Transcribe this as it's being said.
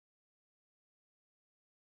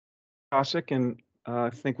Cossack, and I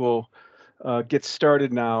think we'll get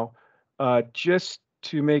started now. Just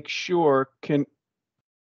to make sure, can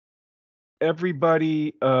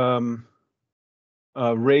everybody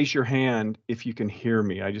raise your hand if you can hear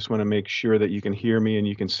me? I just want to make sure that you can hear me and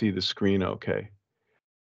you can see the screen okay.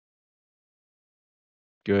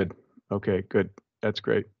 Good. Okay, good. That's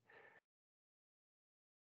great.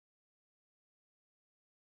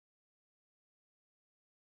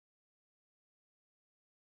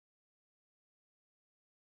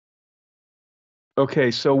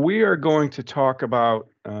 Okay, so we are going to talk about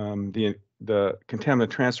the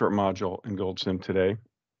contaminant transport module in GoldSim today.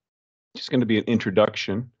 It's going to be an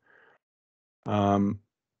introduction.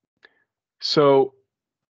 So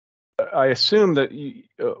I assume that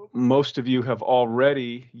most of you have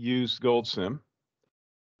already used GoldSim,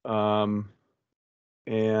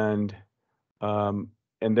 and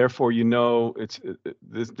therefore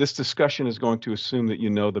this discussion is going to assume that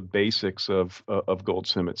you know the basics of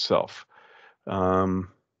GoldSim itself. And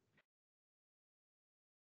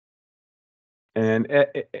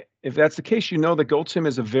if that's the case, you know that GoldSim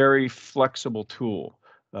is a very flexible tool.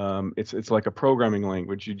 It's like a programming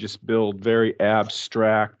language. You just build very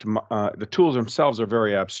abstract. The tools themselves are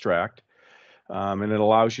very abstract, and it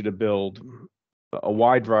allows you to build a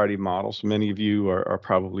wide variety of models. Many of you are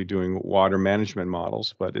probably doing water management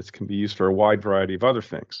models, but it can be used for a wide variety of other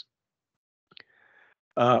things.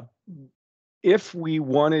 If we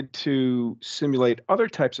wanted to simulate other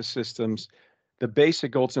types of systems, the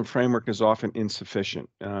basic GoldSim framework is often insufficient.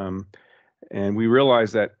 And we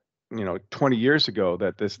realized that 20 years ago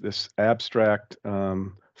that this abstract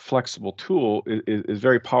flexible tool is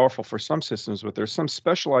very powerful for some systems, but there's some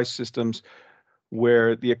specialized systems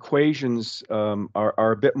where the equations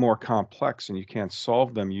are a bit more complex and you can't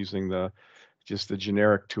solve them using just the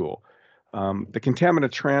generic tool. The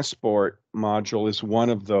contaminant transport module is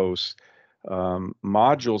one of those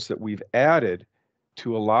modules that we've added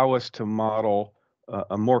to allow us to model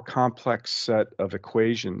a more complex set of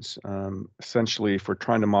equations. Essentially, if we're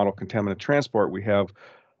trying to model contaminant transport, we have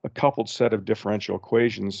a coupled set of differential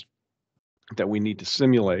equations that we need to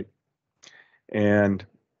simulate. And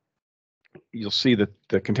you'll see that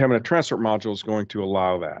the contaminant transport module is going to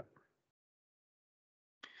allow that.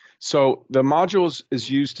 So the module is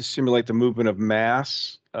used to simulate the movement of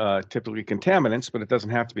mass, typically contaminants, but it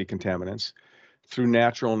doesn't have to be contaminants, through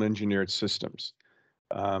natural and engineered systems.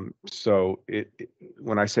 So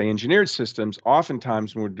when I say engineered systems,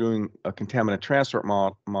 oftentimes when we're doing a contaminant transport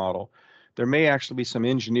model, there may actually be some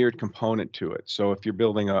engineered component to it. So if you're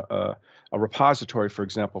building a repository, for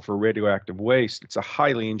example, for radioactive waste, it's a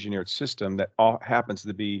highly engineered system that happens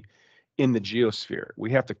to be in the geosphere.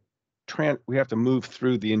 We have to move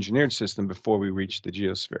through the engineered system before we reach the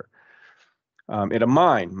geosphere. In a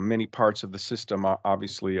mine, many parts of the system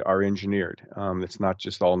obviously are engineered. It's not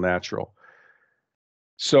just all natural.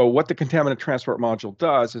 So what the contaminant transport module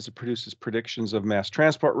does is it produces predictions of mass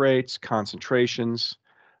transport rates, concentrations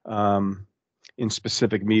in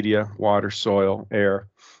specific media, water, soil, air.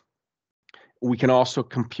 We can also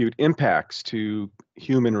compute impacts to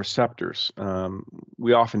human receptors.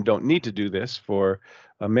 We often don't need to do this for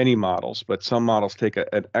many models, but some models take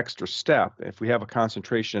an extra step. If we have a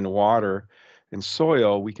concentration in water and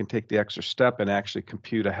soil, we can take the extra step and actually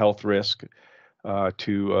compute a health risk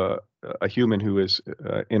to a human who is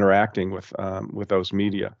interacting with those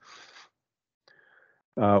media.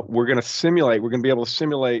 We're going to be able to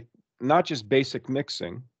simulate not just basic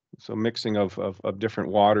mixing, so mixing of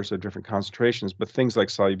different waters of different concentrations, but things like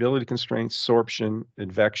solubility constraints, sorption,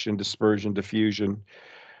 advection, dispersion, diffusion.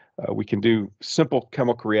 We can do simple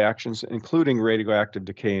chemical reactions, including radioactive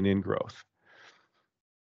decay and ingrowth.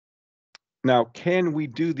 Now, can we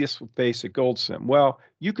do this with basic GoldSim? Well,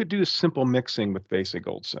 you could do simple mixing with basic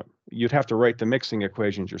GoldSim. You'd have to write the mixing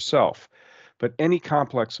equations yourself, but any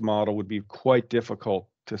complex model would be quite difficult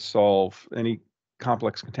to solve. Any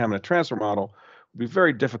complex contaminant transport model would be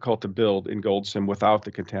very difficult to build in GoldSim without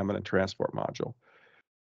the contaminant transport module.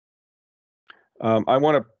 I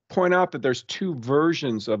want to point out that there's two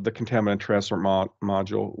versions of the contaminant transport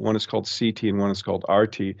module. One is called CT and one is called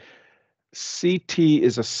RT. CT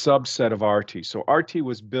is a subset of RT. So RT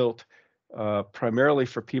was built primarily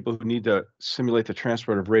for people who need to simulate the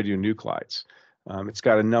transport of radionuclides. It's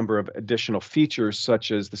got a number of additional features,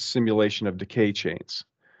 such as the simulation of decay chains.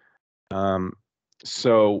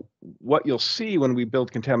 So what you'll see when we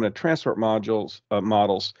build contaminant transport models,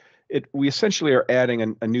 we essentially are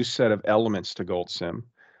adding a new set of elements to GoldSim.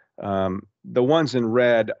 The ones in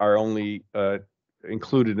red are only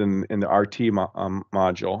included in the RT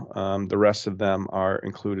module. The rest of them are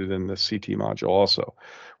included in the CT module also.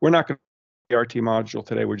 We're not going RT module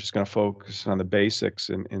today. We're just going to focus on the basics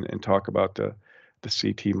and talk about the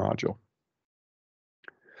CT module.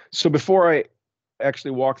 So before I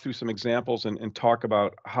actually walk through some examples and talk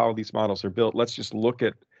about how these models are built, let's just look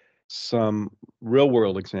at some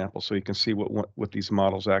real-world examples so you can see what these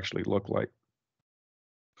models actually look like.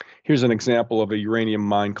 Here's an example of a uranium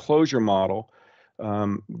mine closure model.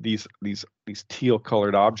 These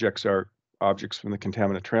teal-colored objects are objects from the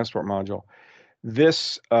contaminant transport module.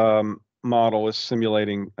 This model is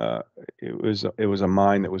simulating. It was a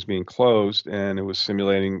mine that was being closed, and it was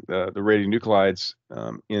simulating the radionuclides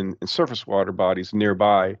in surface water bodies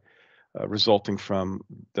nearby, resulting from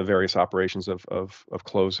the various operations of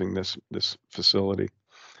closing this facility.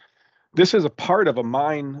 This is a part of a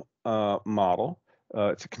mine model.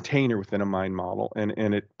 It's a container within a mine model,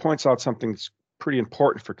 and it points out something that's pretty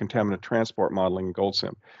important for contaminant transport modeling in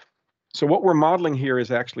GoldSim. So what we're modeling here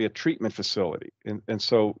is actually a treatment facility, and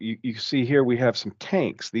so you see here we have some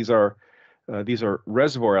tanks. These are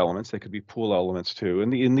reservoir elements. They could be pool elements too,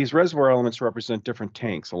 and these reservoir elements represent different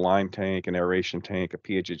tanks: a lime tank, an aeration tank, a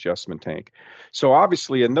pH adjustment tank. So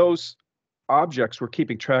obviously, in those objects, we're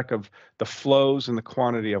keeping track of the flows and the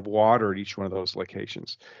quantity of water at each one of those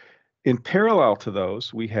locations. In parallel to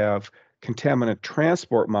those, we have contaminant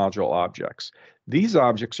transport module objects. These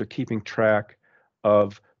objects are keeping track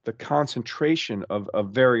of the concentration of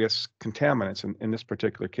various contaminants, in this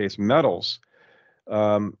particular case, metals,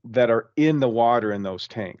 that are in the water in those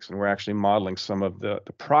tanks. And we're actually modeling some of the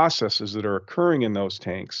processes that are occurring in those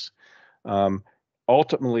tanks.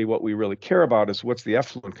 Ultimately, what we really care about is what's the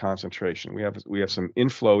effluent concentration. We have some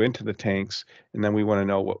inflow into the tanks, and then we want to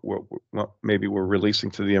know what maybe we're releasing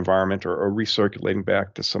to the environment or recirculating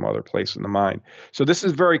back to some other place in the mine. So this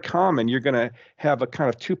is very common. You're going to have a kind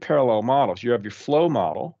of two parallel models. You have your flow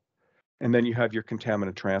model, and then you have your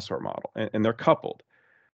contaminant transport model, and they're coupled.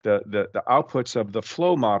 The outputs of the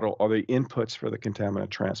flow model are the inputs for the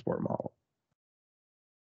contaminant transport model.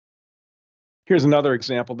 Here's another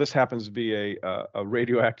example. This happens to be a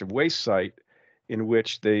radioactive waste site in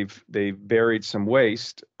which they've buried some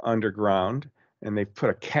waste underground, and they've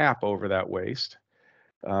put a cap over that waste.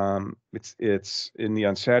 It's in the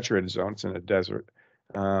unsaturated zone. It's in a desert,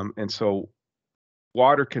 and so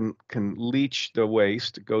water can leach the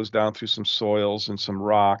waste. It goes down through some soils and some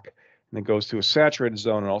rock, and it goes to a saturated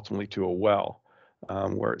zone and ultimately to a well,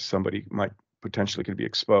 where somebody might potentially could be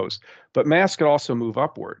exposed. But mass could also move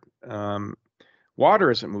upward.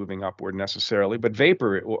 Water isn't moving upward necessarily, but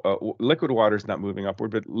vapor, liquid water is not moving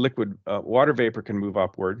upward, but liquid water vapor can move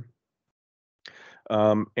upward.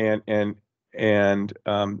 And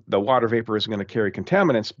the water vapor is going to carry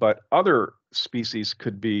contaminants, but other species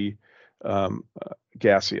could be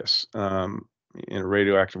gaseous. In a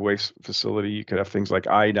radioactive waste facility, you could have things like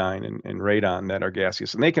iodine and radon that are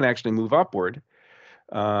gaseous, and they can actually move upward.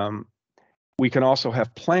 We can also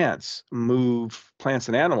have plants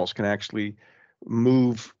and animals can actually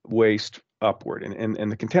move waste upward, and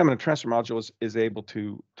the contaminant transfer module is able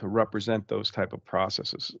to represent those type of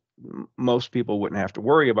processes. Most people wouldn't have to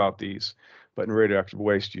worry about these, but in radioactive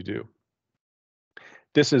waste you do.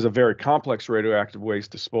 This is a very complex radioactive waste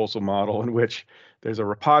disposal model in which there's a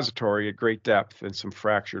repository at great depth and some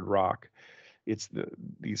fractured rock.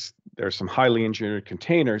 There's some highly engineered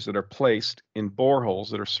containers that are placed in boreholes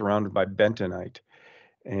that are surrounded by bentonite.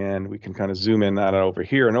 And we can kind of zoom in that over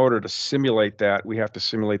here. In order to simulate that, we have to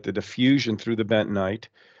simulate the diffusion through the bentonite.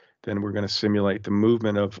 Then we're going to simulate the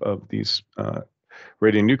movement of these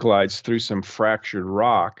radionuclides through some fractured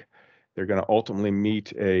rock. They're going to ultimately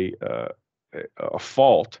meet a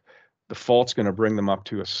fault. The fault's going to bring them up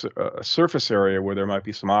to a surface area where there might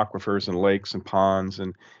be some aquifers and lakes and ponds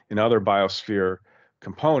and other biosphere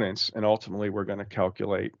components. And ultimately, we're going to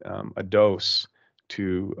calculate a dose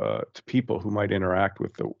to people who might interact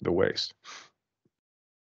with the waste.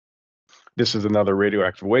 This is another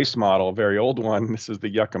radioactive waste model, a very old one. This is the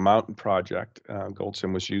Yucca Mountain project.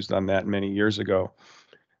 GoldSim was used on that many years ago.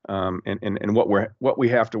 And what we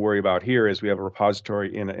have to worry about here is we have a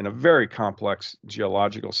repository in a very complex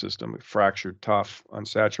geological system, fractured, tough,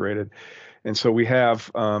 unsaturated, and so we have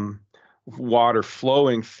water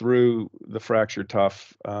flowing through the fractured,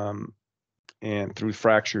 tough, and through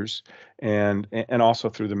fractures, and also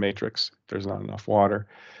through the matrix. There's not enough water.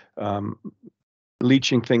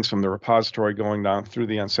 Leaching things from the repository, going down through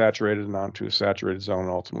the unsaturated and onto a saturated zone,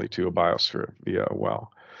 and ultimately to a biosphere via a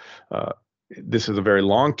well. This is a very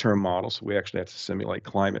long-term model, so we actually have to simulate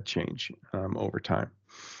climate change over time.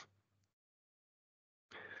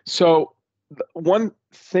 So one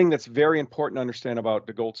thing that's very important to understand about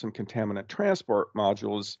the GoldSim contaminant transport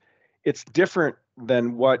module is it's different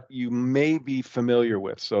than what you may be familiar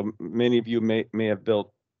with. So many of you may have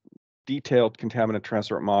built detailed contaminant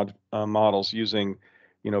transport models using,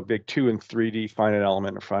 big 2 and 3D finite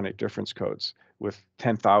element or finite difference codes with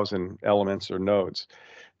 10,000 elements or nodes.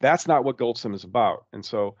 That's not what GoldSim is about. And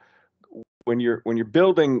so when you're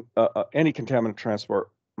building any contaminant transport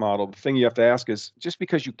model, the thing you have to ask is, just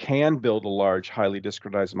because you can build a large, highly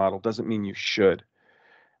discretized model doesn't mean you should.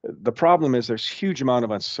 The problem is there's huge amount of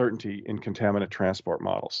uncertainty in contaminant transport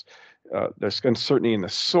models. There's uncertainty in the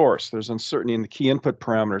source. There's uncertainty in the key input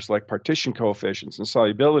parameters like partition coefficients and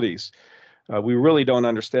solubilities. We really don't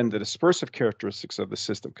understand the dispersive characteristics of the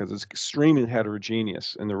system because it's extremely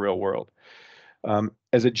heterogeneous in the real world.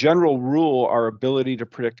 As a general rule, our ability to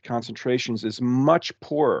predict concentrations is much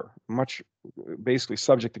poorer, much basically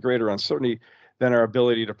subject to greater uncertainty than our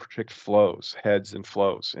ability to predict flows, heads and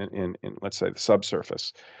flows in let's say, the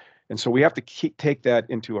subsurface. And so we have to take that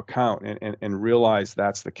into account and realize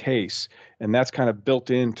that's the case. And that's kind of built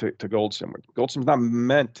into GoldSim. GoldSim is not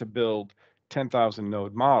meant to build 10,000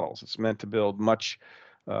 node models. It's meant to build much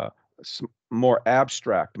more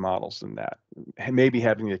abstract models than that, maybe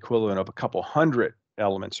having the equivalent of a couple hundred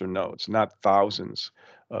elements or nodes, not thousands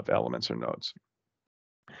of elements or nodes.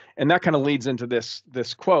 And that kind of leads into this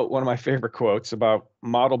quote, one of my favorite quotes about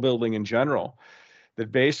model building in general,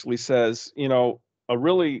 that basically says, a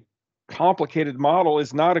really complicated model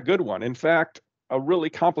is not a good one. In fact, a really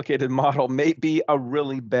complicated model may be a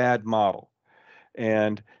really bad model.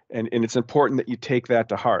 And it's important that you take that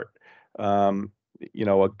to heart. A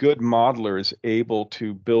good modeler is able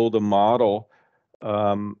to build a model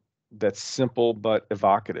that's simple but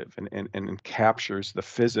evocative and captures the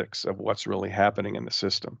physics of what's really happening in the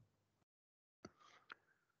system.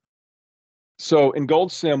 So in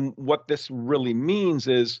GoldSim, what this really means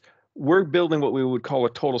is we're building what we would call a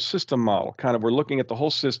total system model. Kind of, we're looking at the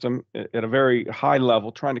whole system at a very high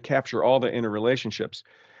level, trying to capture all the interrelationships.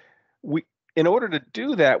 In order to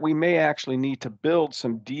do that, we may actually need to build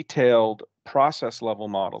some detailed process level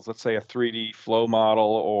models. Let's say a 3D flow model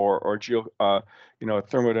or a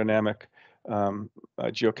thermodynamic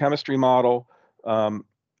geochemistry model.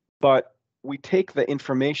 But we take the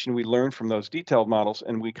information we learn from those detailed models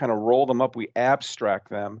and we kind of roll them up, we abstract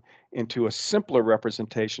them into a simpler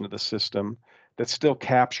representation of the system that still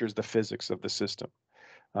captures the physics of the system.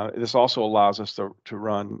 This also allows us to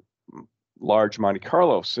run large Monte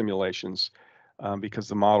Carlo simulations because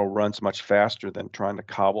the model runs much faster than trying to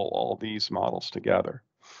cobble all these models together.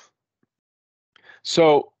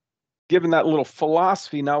 So given that little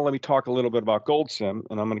philosophy, now let me talk a little bit about GoldSim,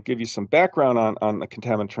 and I'm going to give you some background on the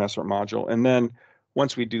contaminant transport module. And then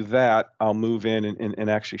once we do that, I'll move in and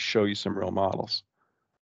actually show you some real models.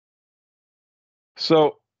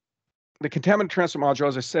 So the contaminant transport module,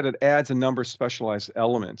 as I said, it adds a number of specialized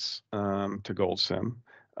elements to GoldSim.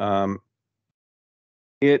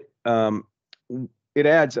 It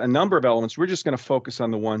adds a number of elements. We're just going to focus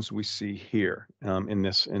on the ones we see here in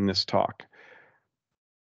this talk.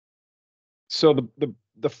 So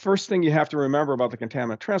the first thing you have to remember about the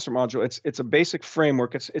contaminant transfer module, it's a basic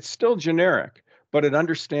framework. It's still generic, but it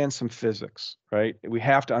understands some physics, right? We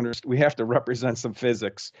have to represent some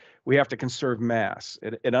physics. We have to conserve mass.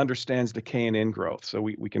 It understands decay and ingrowth, so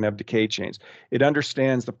we can have decay chains. It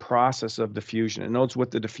understands the process of diffusion. It knows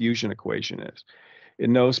what the diffusion equation is. It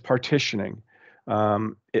knows partitioning.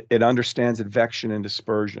 It understands advection and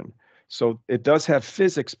dispersion. So it does have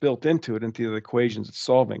physics built into it, into the equations it's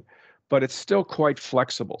solving, but it's still quite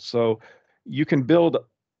flexible. So you can build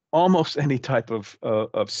almost any type of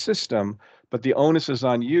system, but the onus is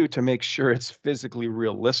on you to make sure it's physically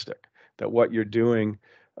realistic, that what you're doing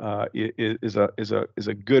is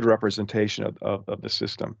a good representation of the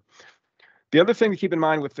system. The other thing to keep in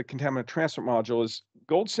mind with the contaminant transfer module is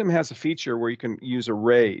GoldSim has a feature where you can use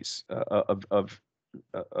arrays of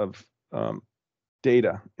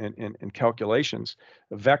data and calculations.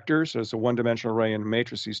 Vectors, there's a one-dimensional array, and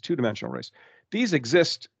matrices, two-dimensional arrays. These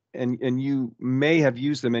exist, and you may have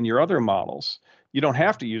used them in your other models. You don't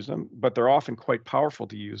have to use them, but they're often quite powerful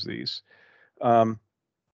to use these.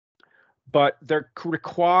 But they're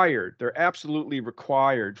required. They're absolutely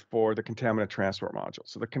required for the contaminant transport module.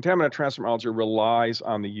 So the contaminant transport module relies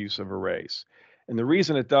on the use of arrays. And the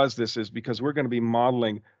reason it does this is because we're going to be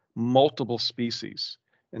modeling multiple species.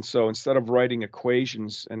 And so instead of writing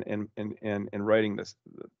equations and writing this,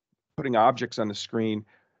 putting objects on the screen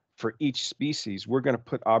for each species, we're going to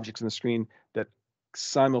put objects on the screen that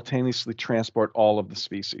simultaneously transport all of the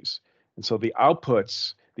species. And so the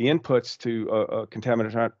outputs, the inputs to a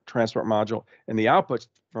contaminant transport module and the outputs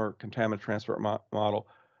for contaminant transport model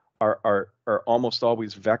are almost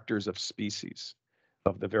always vectors of species.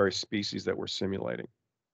 of the various species that we're simulating.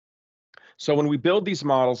 So when we build these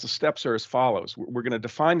models, the steps are as follows. We're going to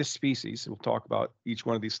define the species. We'll talk about each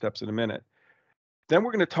one of these steps in a minute. Then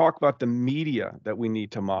we're going to talk about the media that we need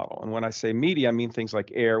to model. And when I say media, I mean things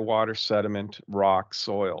like air, water, sediment, rock,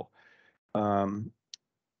 soil.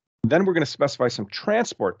 Then we're going to specify some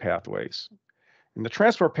transport pathways. And the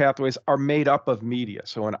transport pathways are made up of media.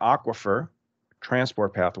 So an aquifer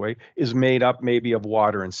transport pathway is made up maybe of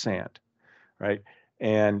water and sand, right?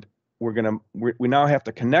 And we now have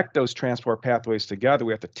to connect those transport pathways together.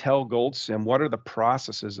 We have to tell GoldSim what are the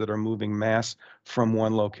processes that are moving mass from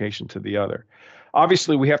one location to the other.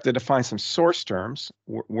 Obviously, we have to define some source terms.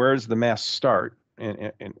 Where does the mass start?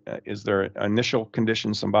 And is there initial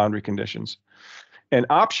conditions, some boundary conditions? And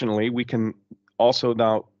optionally, we can also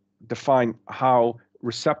now define how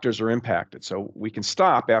receptors are impacted. So we can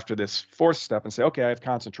stop after this fourth step and say, okay, I have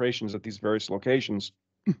concentrations at these various locations.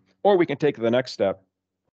 Or we can take the next step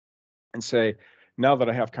and say, now that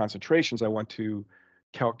I have concentrations, I want to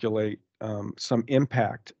calculate some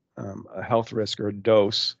impact, a health risk or a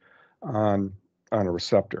dose on a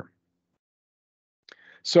receptor.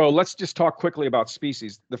 So let's just talk quickly about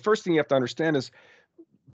species. The first thing you have to understand is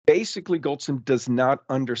basically GoldSim does not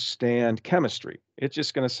understand chemistry. It's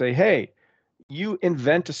just going to say, hey, you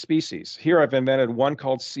invent a species. Here I've invented one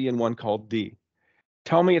called C and one called D.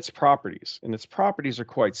 Tell me its properties. And its properties are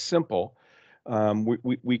quite simple.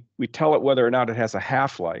 We tell it whether or not it has a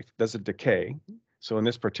half-life. Does it decay? So in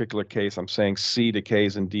this particular case, I'm saying C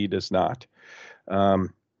decays and D does not.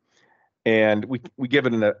 And we give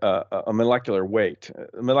it a molecular weight.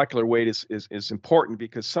 A molecular weight is important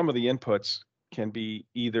because some of the inputs can be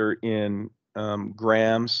either in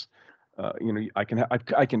grams. I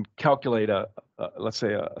can calculate let's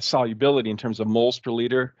say a solubility in terms of moles per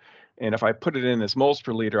liter, and if I put it in as moles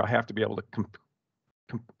per liter, I have to be able to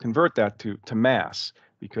convert that to mass,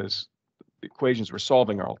 because the equations we're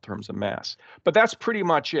solving are all terms of mass. But that's pretty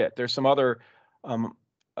much it. There's some other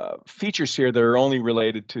features here that are only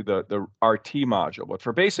related to the RT module. But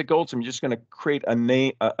for basic GoldSim, you're just going to create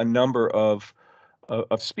a number of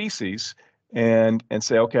species and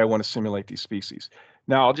say, okay, I want to simulate these species.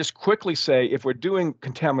 Now, I'll just quickly say, if we're doing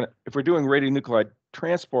radionuclide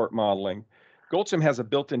transport modeling, GoldSim has a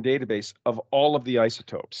built-in database of all of the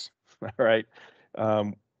isotopes. All right.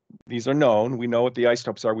 These are known. We know what the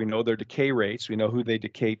isotopes are. We know their decay rates. We know who they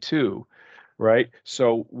decay to, right?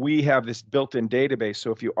 So we have this built-in database.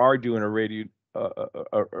 So if you are doing a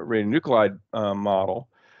radionuclide model,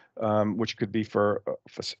 which could be for a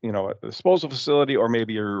disposal facility or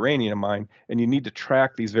maybe a uranium mine, and you need to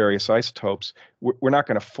track these various isotopes, we're not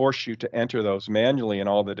going to force you to enter those manually in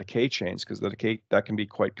all the decay chains, because the decay, that can be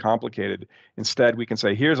quite complicated. Instead, we can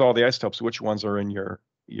say, here's all the isotopes, which ones are in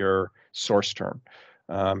your source term,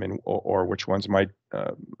 or which ones might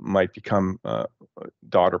become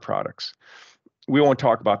daughter products. We won't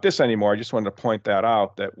talk about this anymore. I just wanted to point that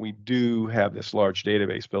out, that we do have this large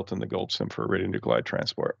database built in the GoldSim for radionuclide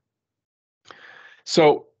transport.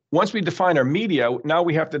 So once we define our media, now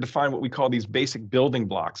we have to define what we call these basic building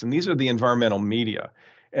blocks, and these are the environmental media.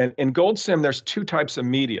 And in GoldSim, there's two types of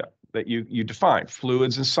media that you define: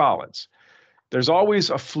 fluids and solids. There's always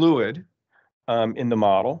a fluid in the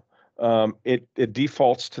model. It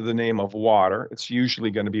defaults to the name of water. It's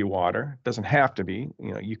usually going to be water. It doesn't have to be.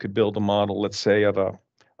 You could build a model, let's say, of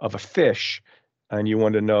a fish, and you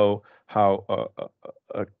want to know how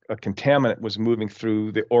a contaminant was moving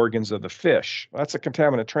through the organs of the fish. That's a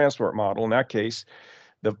contaminant transport model. In that case,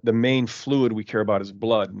 the main fluid we care about is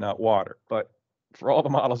blood, not water. But for all the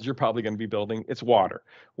models you're probably going to be building, it's water.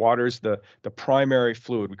 Water is the primary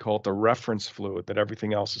fluid. We call it the reference fluid that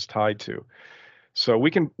everything else is tied to. So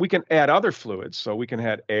we can add other fluids. So we can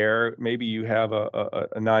add air. Maybe you have a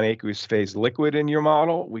non-aqueous phase liquid in your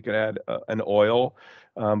model. We could add an oil,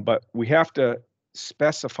 but we have to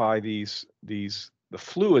specify the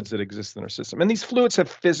fluids that exist in our system. And these fluids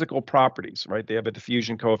have physical properties, right? They have a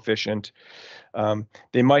diffusion coefficient.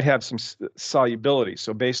 They might have some solubility.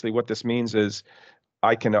 So basically what this means is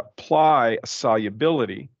I can apply a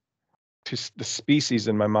solubility to the species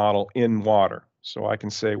in my model in water. So I can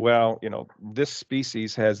say, well, this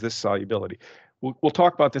species has this solubility. We'll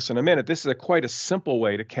talk about this in a minute. This is quite a simple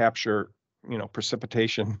way to capture,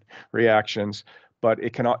 precipitation reactions, but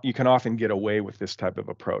you can often get away with this type of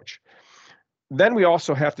approach. Then we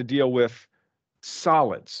also have to deal with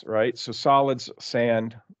solids, right? So solids,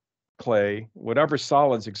 sand, clay, whatever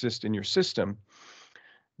solids exist in your system.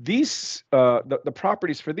 These the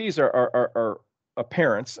properties for these are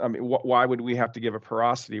apparent. I mean, why would we have to give a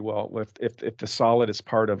porosity? Well, if the solid is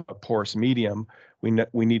part of a porous medium, we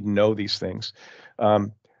need to know these things.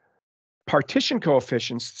 partition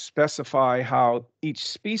coefficients specify how each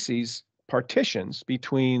species partitions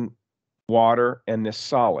between water and this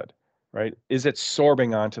solid, right? Is it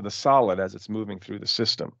sorbing onto the solid as it's moving through the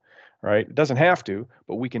system, right? It doesn't have to,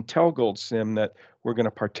 but we can tell GoldSim that we're going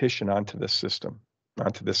to partition onto this system,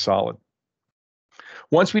 onto this solid.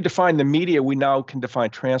 Once we define the media, we now can define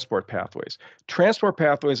transport pathways. Transport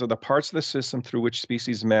pathways are the parts of the system through which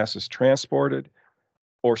species mass is transported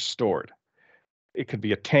or stored. It could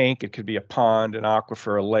be a tank, it could be a pond, an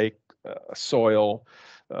aquifer, a lake, a soil,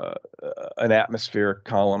 an atmospheric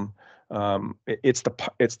column. It's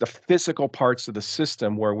the physical parts of the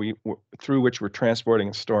system through which we're transporting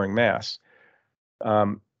and storing mass.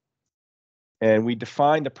 And we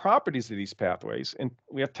define the properties of these pathways, and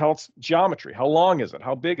we have to tell its geometry. How long is it?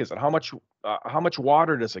 How big is it? How much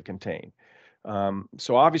water does it contain?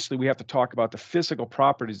 So obviously we have to talk about the physical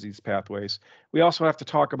properties of these pathways. We also have to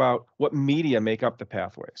talk about what media make up the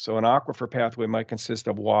pathway. So an aquifer pathway might consist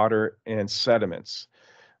of water and sediments.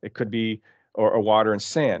 It could be or water and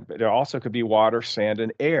sand, but it also could be water, sand,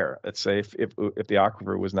 and air. Let's say if the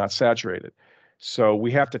aquifer was not saturated. So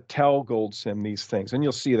we have to tell GoldSim these things, and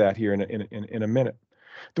you'll see that here in a minute.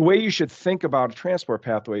 The way you should think about a transport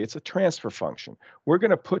pathway, it's a transfer function. We're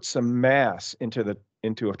going to put some mass into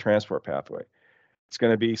a transport pathway. It's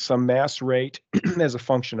going to be some mass rate as a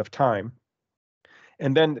function of time.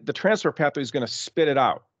 And then the transfer pathway is going to spit it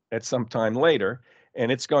out at some time later,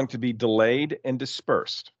 and it's going to be delayed and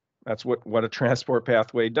dispersed. That's what a transport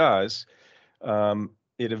pathway does.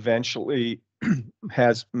 It eventually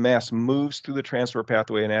has mass moves through the transfer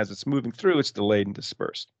pathway, and as it's moving through, it's delayed and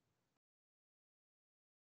dispersed.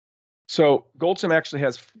 So GoldSim actually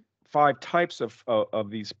has 5 types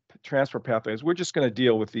of these transfer pathways. We're just going to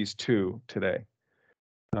deal with these 2 today,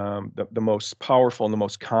 the most powerful and the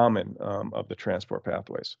most common of the transport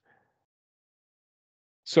pathways.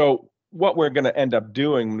 So what we're going to end up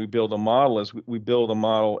doing when we build a model is we build a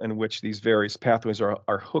model in which these various pathways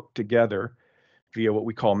are hooked together via what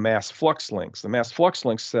we call mass flux links. The mass flux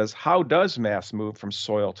link says, how does mass move from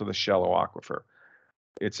soil to the shallow aquifer?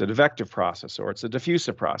 It's a advective process or it's a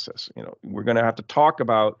diffusive process. We're going to have to talk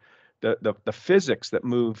about the physics that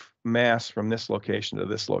move mass from this location to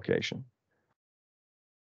this location.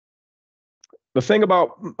 The thing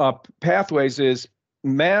about pathways is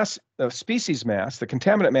mass, species mass, the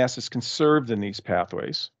contaminant mass is conserved in these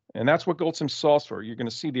pathways. And that's what GoldSim solves for. You're going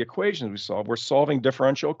to see the equations we solve. We're solving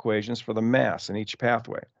differential equations for the mass in each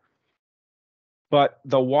pathway. But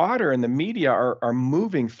the water and the media are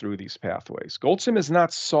moving through these pathways. GoldSim is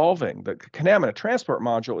not solving, the contaminant transport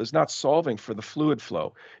module is not solving for the fluid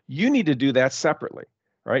flow. You need to do that separately,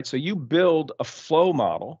 right? So you build a flow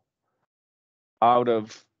model out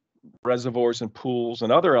of reservoirs and pools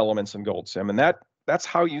and other elements in GoldSim, and that's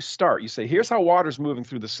how you start. You say, here's how water's moving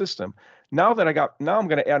through the system. Now I'm going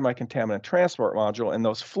to add my contaminant transport module, and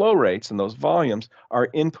those flow rates and those volumes are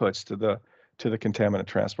inputs to the contaminant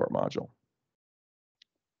transport module.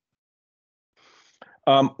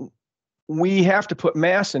 We have to put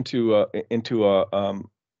mass into a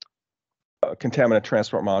contaminant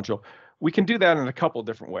transport module. We can do that in a couple of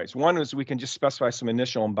different ways. One is we can just specify some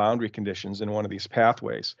initial and boundary conditions in one of these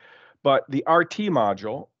pathways. But the RT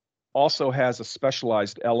module also has a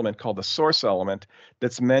specialized element called the source element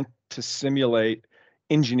that's meant to simulate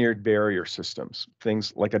engineered barrier systems,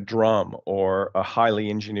 things like a drum or a highly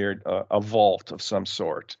engineered a vault of some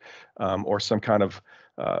sort, or some kind of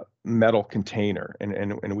metal container,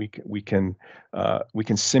 and we can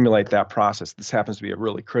simulate that process. This happens to be a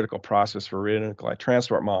really critical process for radionuclide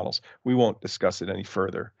transport models. We won't discuss it any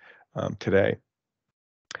further today.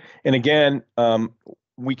 And again,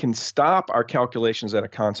 we can stop our calculations at a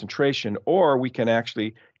concentration, or we can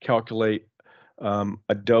actually calculate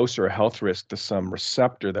a dose or a health risk to some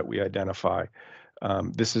receptor that we identify.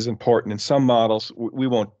 This is important in some models. We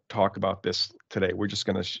won't talk about this today. We're just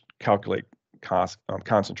going to calculate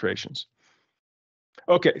concentrations.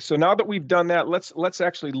 Okay, so now that we've done that, let's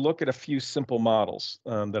actually look at a few simple models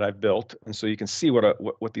that I've built, and so you can see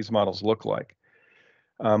what these models look like.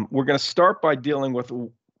 We're going to start by dealing with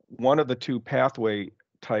one of the 2 pathway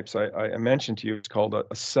types I mentioned to you. It's called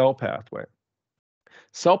a cell pathway.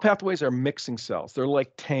 Cell pathways are mixing cells. They're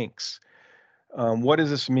like tanks. What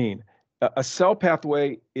does this mean? A cell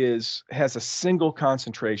pathway has a single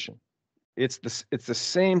concentration. It's the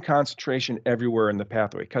same concentration everywhere in the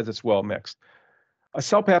pathway because it's well mixed. A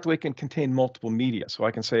cell pathway can contain multiple media. So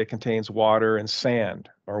I can say it contains water and sand,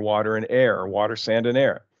 or water and air, or water, sand, and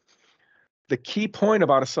air. The key point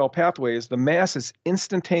about a cell pathway is the mass is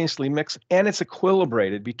instantaneously mixed and it's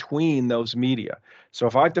equilibrated between those media. So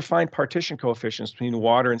if I've defined partition coefficients between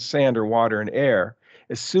water and sand or water and air,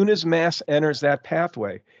 As soon as mass enters that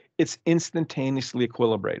pathway, it's instantaneously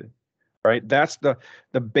equilibrated, right? That's the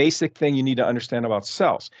basic thing you need to understand about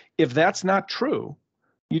cells. If that's not true,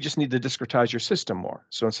 you just need to discretize your system more.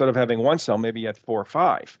 So instead of having one cell, maybe you had 4 or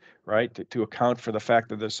 5, right? To account for the fact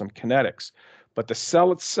that there's some kinetics. But the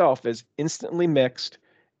cell itself is instantly mixed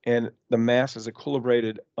and the mass is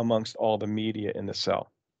equilibrated amongst all the media in the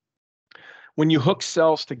cell. When you hook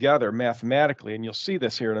cells together mathematically, and you'll see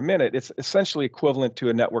this here in a minute, it's essentially equivalent to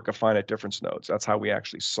a network of finite difference nodes. That's how we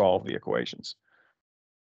actually solve the equations.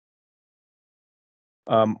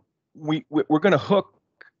 We're going to hook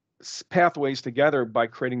pathways together by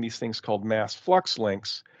creating these things called mass flux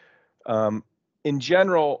links. In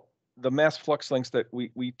general, the mass flux links that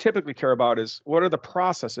we typically care about is what are the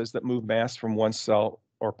processes that move mass from one cell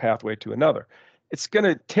or pathway to another. It's going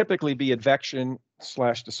to typically be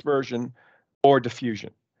advection/dispersion or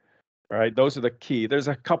diffusion, right? Those are the key. There's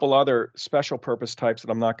a couple other special purpose types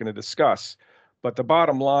that I'm not going to discuss, but the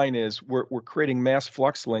bottom line is we're creating mass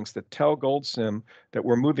flux links that tell GoldSim that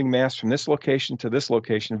we're moving mass from this location to this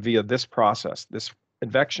location via this process, this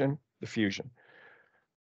advection, diffusion.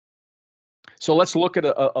 So let's look at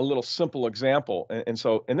a little simple example. And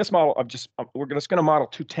so in this model, we're just going to model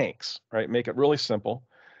 2 tanks, right? Make it really simple.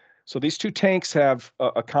 So these 2 tanks have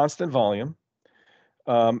a constant volume,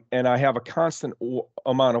 and I have a constant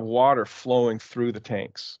amount of water flowing through the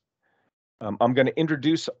tanks. I'm going to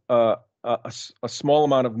introduce a small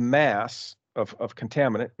amount of mass of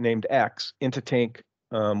contaminant named X into tank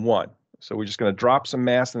 1. So we're just going to drop some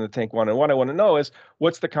mass in the tank 1. And what I want to know is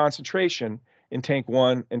what's the concentration in tank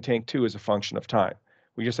 1 and tank 2 as a function of time.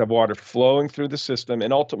 We just have water flowing through the system,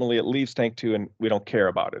 and ultimately it leaves tank 2, and we don't care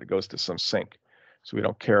about it. It goes to some sink, so we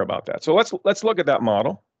don't care about that. So let's look at that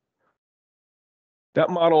model. That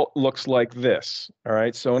model looks like this, all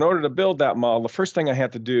right? So in order to build that model, the first thing I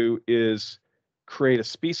have to do is create a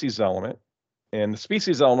species element. And the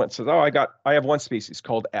species element says, oh, I have one species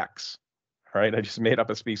called X, all right? I just made up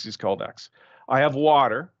a species called X. I have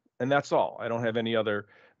water, and that's all. I don't have any other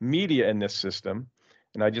media in this system,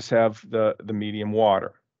 and I just have the medium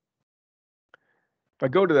water. If I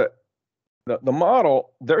go to the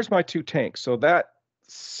model, there's my 2 tanks. So that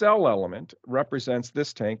cell element represents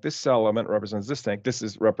this tank. This cell element represents this tank.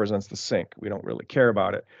 This represents the sink. We don't really care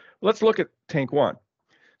about it. Let's look at tank 1.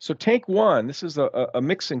 So tank 1, this is a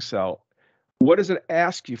mixing cell. What does it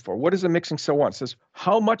ask you for? What does a mixing cell want? It says,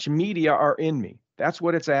 how much media are in me? That's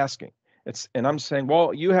what it's asking. And I'm saying,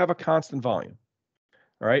 well, you have a constant volume.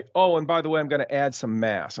 All right. Oh, and by the way, I'm going to add some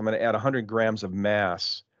mass. I'm going to add 100 grams of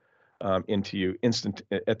mass into you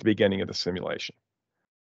at the beginning of the simulation.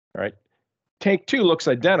 All right. Tank 2 looks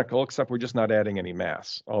identical, except we're just not adding any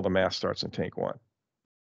mass. All the mass starts in tank 1.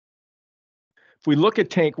 If we look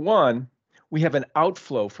at tank 1, we have an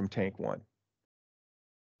outflow from tank 1.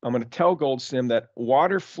 I'm going to tell GoldSim that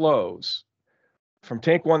water flows from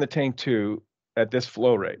tank 1 to tank 2 at this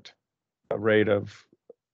flow rate, a rate of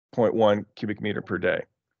 0.1 cubic meter per day.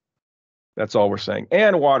 That's all we're saying.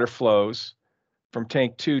 And water flows from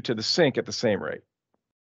tank 2 to the sink at the same rate.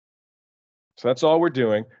 So that's all we're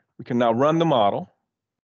doing. We can now run the model.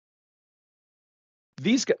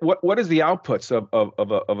 What is the outputs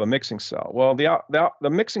of a mixing cell? Well, the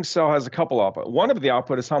mixing cell has a couple outputs. One of the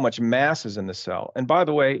output is how much mass is in the cell. And by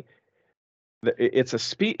the way, it's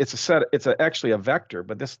actually a vector,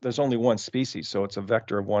 but there's only one species, so it's a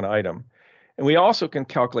vector of one item. And we also can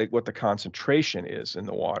calculate what the concentration is in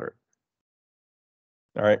the water.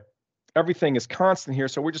 All right, everything is constant here,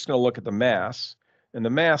 so we're just going to look at the mass, and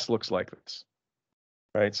the mass looks like this.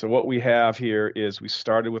 Right, so what we have here is we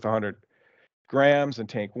started with 100 grams in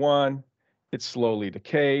tank 1. It's slowly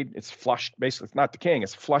decayed. It's flushed. Basically, it's not decaying.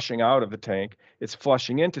 It's flushing out of the tank. It's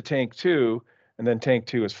flushing into tank 2, and then tank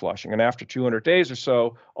 2 is flushing. And after 200 days or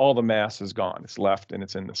so, all the mass is gone. It's left, and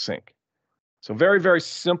it's in the sink. So very, very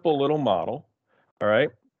simple little model. All right.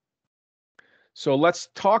 So let's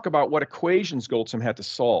talk about what equations GoldSim had to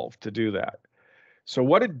solve to do that. So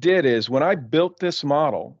what it did is when I built this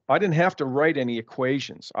model, I didn't have to write any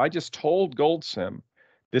equations. I just told GoldSim,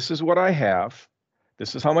 this is what I have.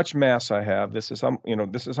 This is how much mass I have. This is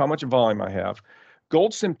how much volume I have.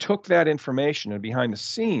 GoldSim took that information and behind the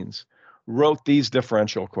scenes wrote these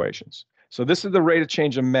differential equations. So this is the rate of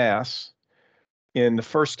change of mass in the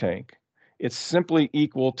first tank. It's simply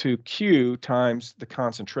equal to Q times the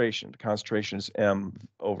concentration. The concentration is M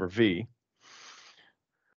over V.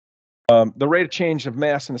 The rate of change of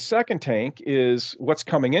mass in the second tank is what's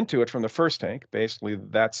coming into it from the first tank, basically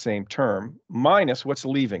that same term, minus what's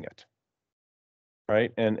leaving it,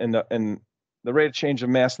 right? And the rate of change of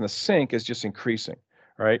mass in the sink is just increasing,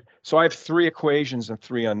 right? So I have 3 equations and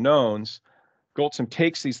 3 unknowns. GoldSim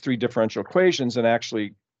takes these three differential equations and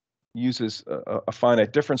actually uses a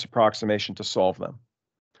finite difference approximation to solve them.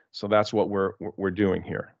 So that's what we're doing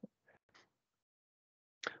here.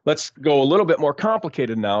 Let's go a little bit more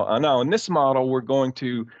complicated now. Now in this model, we're going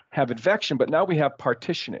to have advection, but now we have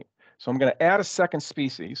partitioning. So I'm going to add a second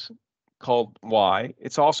species called Y.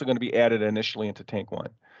 It's also going to be added initially into tank 1.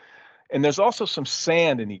 And there's also some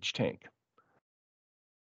sand in each tank.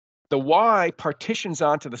 The Y partitions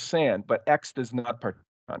onto the sand, but X does not partition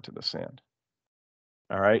onto the sand.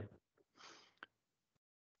 All right.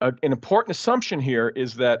 An important assumption here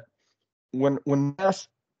is that when mass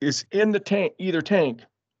is in the tank, either tank,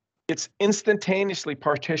 it's instantaneously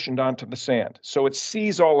partitioned onto the sand. So it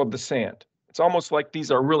sees all of the sand. It's almost like these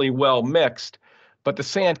are really well mixed, but the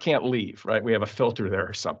sand can't leave, right? We have a filter there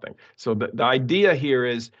or something. So the idea here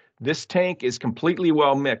is this tank is completely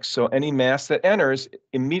well mixed. So any mass that enters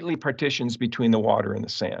immediately partitions between the water and the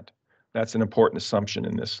sand. That's an important assumption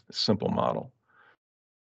in this simple model.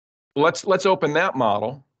 Let's open that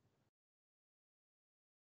model.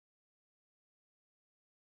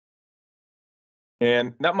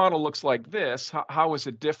 And that model looks like this. How is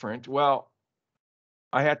it different? Well,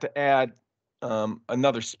 I had to add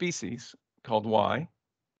another species called Y.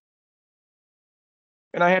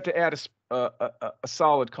 And I had to add a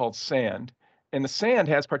solid called sand. And the sand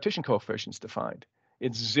has partition coefficients defined.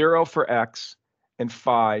 It's 0 for X and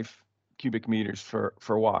 5 cubic meters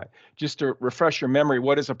for Y. Just to refresh your memory,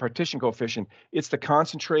 what is a partition coefficient? It's the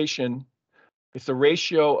concentration, it's the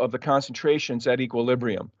ratio of the concentrations at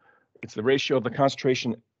equilibrium. It's the ratio of the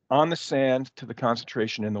concentration on the sand to the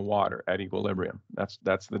concentration in the water at equilibrium. That's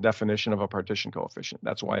the definition of a partition coefficient.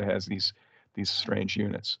 That's why it has these strange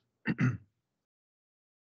units.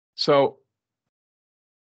 So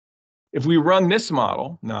if we run this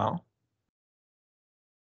model now,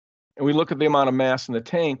 and we look at the amount of mass in the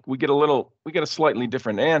tank, we get a slightly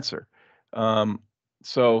different answer.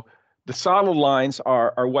 So the solid lines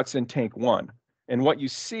are what's in tank 1. And what you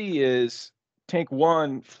see is tank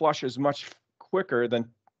 1 flushes much quicker than,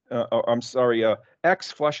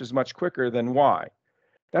 X flushes much quicker than Y.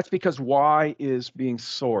 That's because Y is being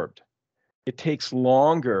sorbed. It takes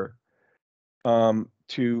longer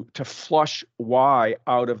to flush Y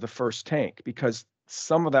out of the first tank because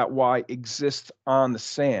some of that Y exists on the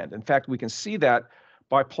sand. In fact, we can see that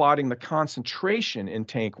by plotting the concentration in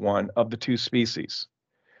tank 1 of the two species.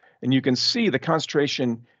 And you can see the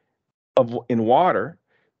concentration in water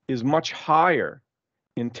is much higher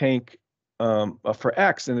in tank for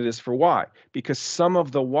X than it is for Y because some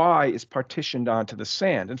of the Y is partitioned onto the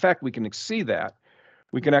sand. In fact, we can see that.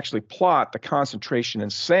 We can actually plot the concentration in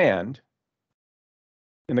sand.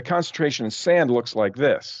 And the concentration in sand looks like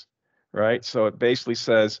this, right? So it basically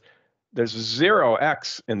says there's 0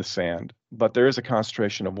 X in the sand, but there is a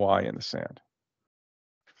concentration of Y in the sand.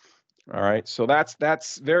 All right, so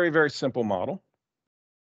that's very, very simple model.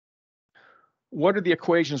 What are the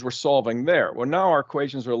equations we're solving there? Well, now our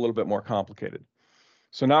equations are a little bit more complicated.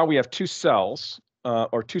 So now we have 2 cells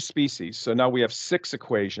or 2 species. So now we have 6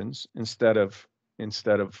 equations instead of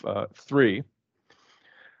 3.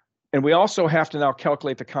 And we also have to now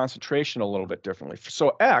calculate the concentration a little bit differently.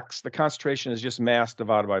 So X, the concentration is just mass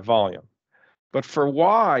divided by volume. But for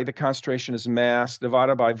Y, the concentration is mass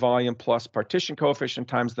divided by volume plus partition coefficient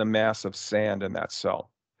times the mass of sand in that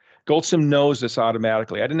cell. GoldSim knows this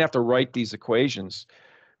automatically. I didn't have to write these equations.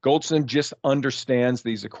 GoldSim just understands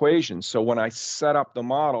these equations. So when I set up the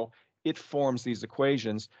model, it forms these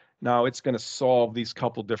equations. Now it's going to solve these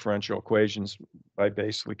couple differential equations by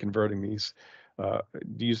basically converting these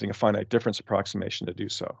using a finite difference approximation to do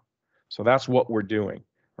so. So that's what we're doing,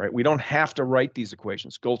 right? We don't have to write these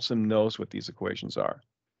equations. GoldSim knows what these equations are.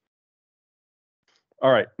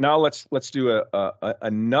 All right, now let's do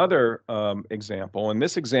another example. In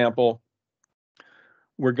this example,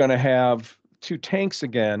 we're going to have 2 tanks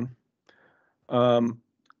again, and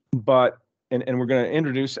we're going to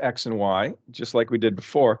introduce X and Y just like we did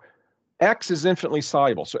before. X is infinitely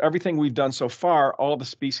soluble. So everything we've done so far, all the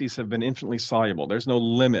species have been infinitely soluble. There's no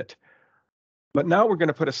limit. But now we're going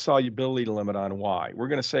to put a solubility limit on Y. We're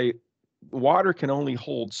going to say water can only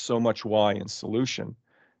hold so much Y in solution.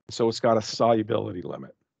 So it's got a solubility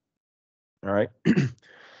limit. All right.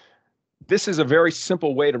 This is a very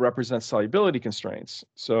simple way to represent solubility constraints.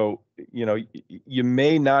 So, you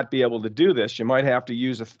may not be able to do this. You might have to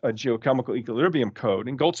use a geochemical equilibrium code,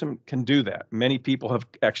 and GoldSim can do that. Many people have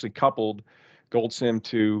actually coupled GoldSim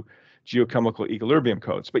to geochemical equilibrium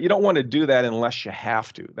codes, but you don't want to do that unless you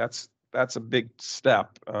have to. That's a big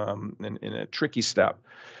step and a tricky step.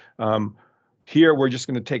 Here, we're just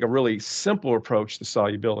going to take a really simple approach to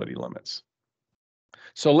solubility limits.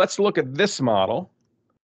 So let's look at this model.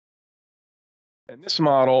 And this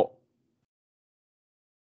model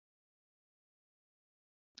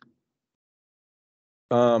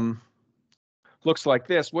looks like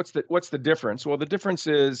this. What's the difference? Well, the difference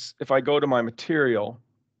is if I go to my material,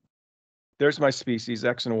 there's my species,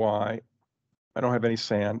 X and Y. I don't have any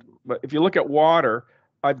sand. But if you look at water,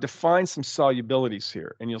 I've defined some solubilities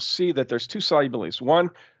here. And you'll see that there's two solubilities. One,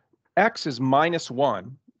 X is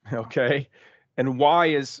 -1, okay? And Y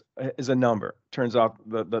is a number. Turns out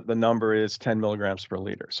the number is 10 milligrams per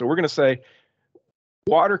liter. So we're going to say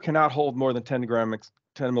water cannot hold more than 10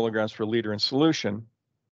 milligrams per liter in solution.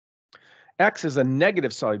 X is a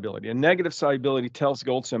negative solubility. A negative solubility tells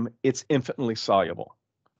GoldSim it's infinitely soluble.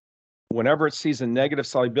 Whenever it sees a negative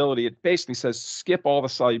solubility, it basically says, skip all the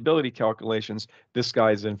solubility calculations. This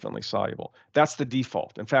guy is infinitely soluble. That's the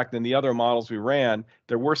default. In fact, in the other models we ran,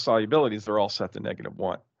 there were solubilities. They're all set to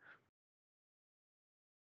 -1.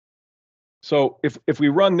 So if we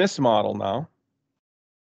run this model now,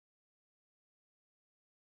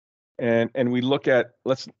 and we look at,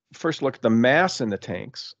 let's first look at the mass in the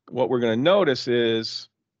tanks. What we're going to notice is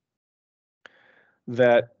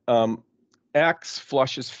that X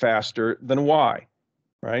flushes faster than Y,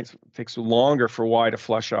 right? So it takes longer for Y to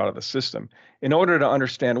flush out of the system. In order to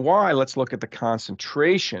understand why, let's look at the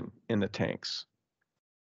concentration in the tanks.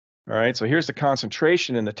 All right, so here's the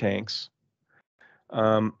concentration in the tanks.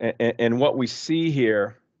 And what we see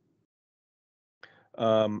here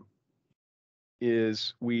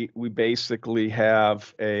is we basically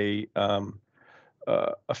have our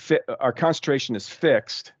concentration is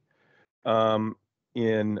fixed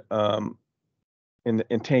in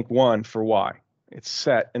tank 1 for Y. It's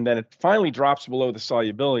set, and then it finally drops below the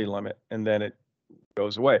solubility limit, and then it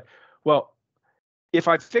goes away. Well, if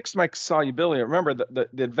I fixed my solubility, remember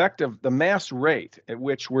the mass rate at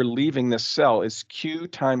which we're leaving this cell is Q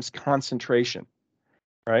times concentration,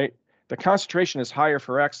 right? The concentration is higher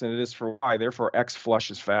for X than it is for Y, therefore X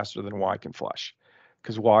flushes faster than Y can flush,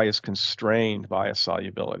 because Y is constrained by a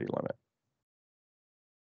solubility limit.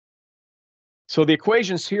 So the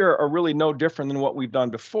equations here are really no different than what we've done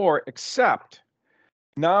before, except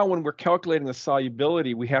now when we're calculating the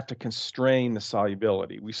solubility, we have to constrain the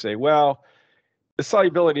solubility. We say, well, the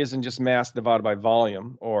solubility isn't just mass divided by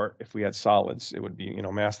volume, or if we had solids, it would be,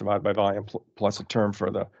 mass divided by volume plus a term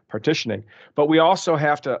for the partitioning. But we also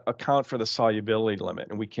have to account for the solubility limit,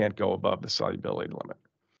 and we can't go above the solubility limit.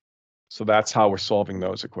 So that's how we're solving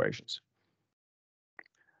those equations.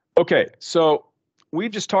 Okay, so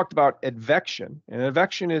we've just talked about advection, and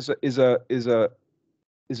advection is a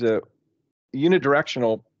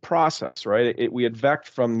unidirectional process, right? We advect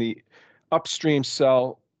from the upstream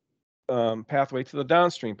cell pathway to the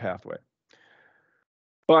downstream pathway.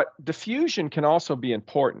 But diffusion can also be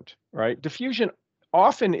important, right? Diffusion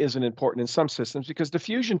often isn't important in some systems because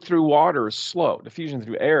diffusion through water is slow. Diffusion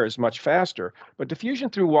through air is much faster, but diffusion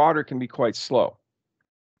through water can be quite slow.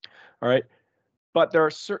 All right. But there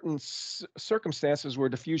are certain circumstances where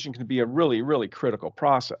diffusion can be a really, really critical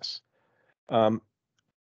process.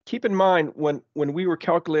 Keep in mind, when we were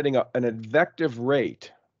calculating an advective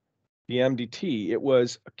rate, the MDT, it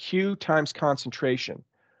was a Q times concentration.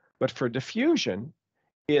 But for diffusion,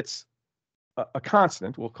 it's a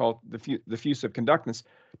constant, we'll call it diffusive conductance,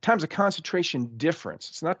 times a concentration difference.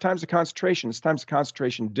 It's not times the concentration, it's times the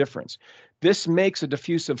concentration difference. This makes a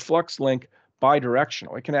diffusive flux link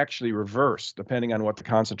bidirectional. It can actually reverse depending on what the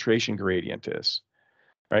concentration gradient is,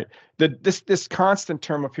 right? This constant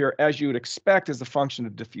term up here, as you would expect, is the function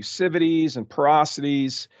of diffusivities and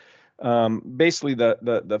porosities. Basically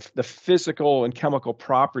the physical and chemical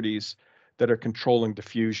properties that are controlling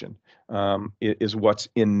diffusion is what's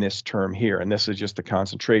in this term here, and this is just the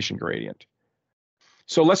concentration gradient.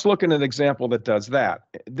 So let's look at an example that does that.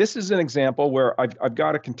 This is an example where I've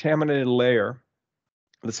got a contaminated layer,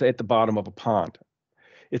 let's say at the bottom of a pond.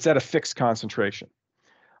 It's at a fixed concentration.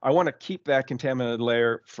 I want to keep that contaminated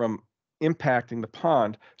layer from impacting the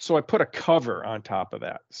pond, so I put a cover on top of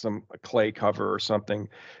that, a clay cover or something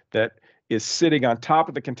that is sitting on top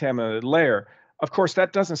of the contaminated layer. Of course,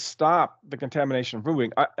 that doesn't stop the contamination from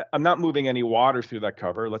moving. I'm not moving any water through that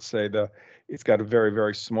cover. Let's say it's got a very,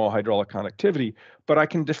 very small hydraulic conductivity, but I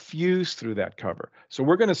can diffuse through that cover. So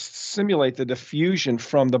we're going to simulate the diffusion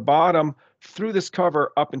from the bottom through this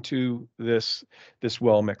cover up into this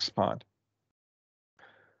well-mixed pond.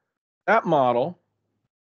 That model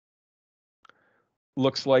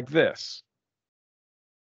looks like this.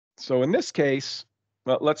 So in this case,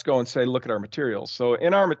 well, let's go and say, look at our materials. So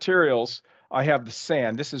in our materials, I have the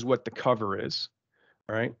sand. This is what the cover is,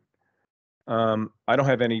 right? I don't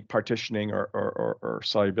have any partitioning or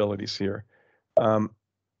solubilities here.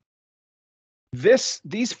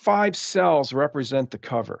 These 5 cells represent the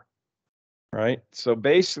cover, right? So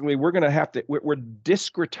basically, we're going to have to, we're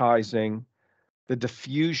discretizing the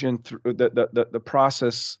diffusion through the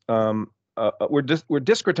process. We're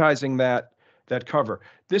discretizing that cover.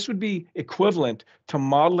 This would be equivalent to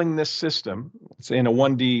modeling this system, say in a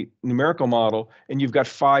 1D numerical model, and you've got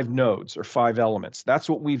 5 nodes or 5 elements. That's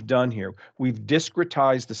what we've done here. We've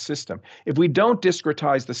discretized the system. If we don't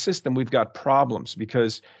discretize the system, we've got problems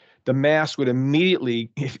because the mass would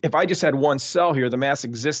immediately, if I just had one cell here, the mass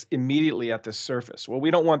exists immediately at the surface. Well,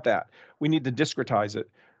 we don't want that. We need to discretize it.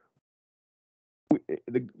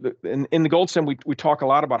 In the GoldSim, we talk a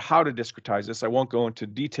lot about how to discretize this. I won't go into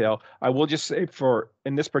detail. I will just say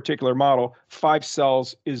in this particular model, 5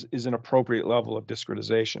 cells is an appropriate level of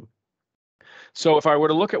discretization. So if I were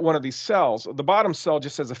to look at one of these cells, the bottom cell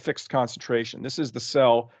just has a fixed concentration. This is the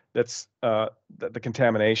cell that's the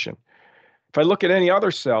contamination. If I look at any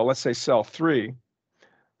other cell, let's say cell 3,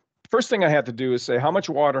 first thing I have to do is say how much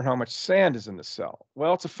water and how much sand is in the cell.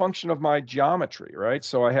 Well, it's a function of my geometry, right?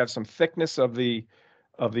 So I have some thickness of the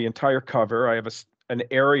entire cover. I have an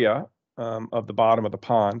area of the bottom of the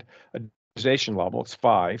pond, a discretization level, it's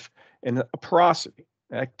 5, and a porosity.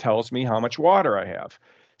 That tells me how much water I have.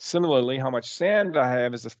 Similarly, how much sand I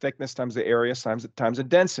have is the thickness times the area times the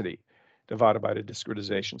density divided by the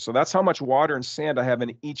discretization. So that's how much water and sand I have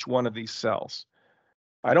in each one of these cells.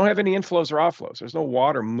 I don't have any inflows or outflows. There's no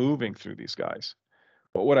water moving through these guys.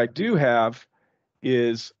 But what I do have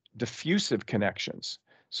is diffusive connections.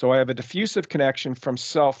 So I have a diffusive connection from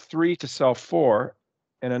cell 3 to cell 4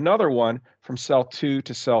 and another one from cell 2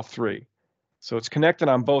 to cell 3. So it's connected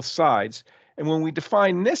on both sides. And when we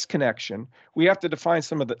define this connection, we have to define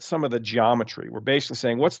some of the geometry. We're basically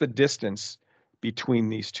saying, what's the distance between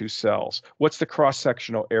these 2 cells? What's the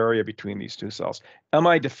cross-sectional area between these 2 cells? Am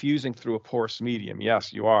I diffusing through a porous medium?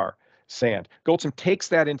 Yes, you are. Sand. GoldSim takes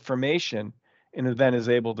that information and then is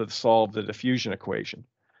able to solve the diffusion equation.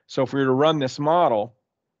 So if we were to run this model,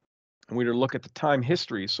 and we were to look at the time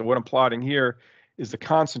history, so what I'm plotting here is the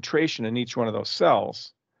concentration in each one of those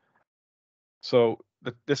cells. So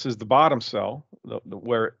this is the bottom cell,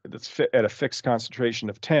 where it's at a fixed concentration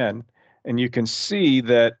of 10, and you can see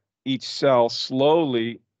that each cell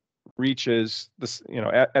slowly reaches this,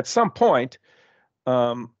 at some point,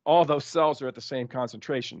 all those cells are at the same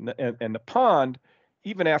concentration. And the pond,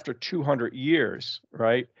 even after 200 years,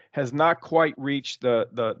 right, has not quite reached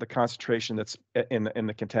the concentration that's in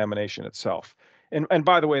the contamination itself. And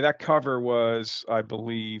by the way, that cover was, I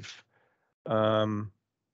believe, it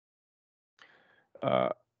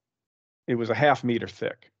was a ½ meter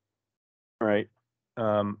thick, right,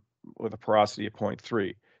 with a porosity of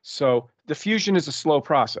 0.3. So diffusion is a slow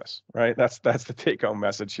process, right? That's the take-home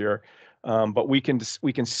message here. But we can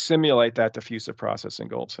simulate that diffusive process in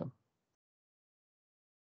GoldSim.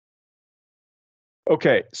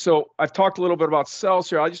 Okay, so I've talked a little bit about cells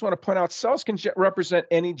here. I just want to point out cells can represent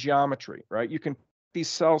any geometry, right? You can put these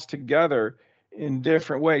cells together in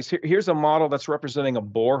different ways. Here's a model that's representing a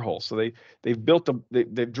borehole. So they've drilled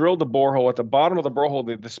the borehole. At the bottom of the borehole,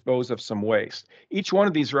 they've disposed of some waste. Each one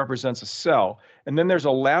of these represents a cell, and then there's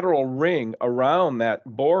a lateral ring around that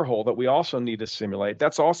borehole that we also need to simulate.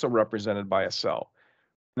 That's also represented by a cell.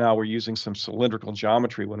 Now we're using some cylindrical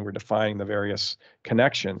geometry when we're defining the various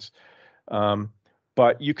connections.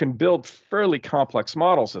 But you can build fairly complex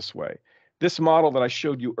models this way. This model that I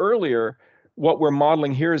showed you earlier, what we're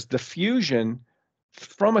modeling here is diffusion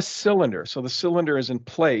from a cylinder. So the cylinder is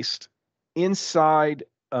placed inside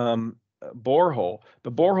borehole.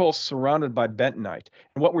 The borehole is surrounded by bentonite.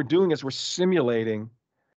 And what we're doing is we're simulating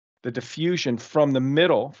the diffusion from the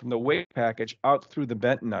middle, from the waste package out through the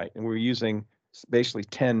bentonite. And we're using basically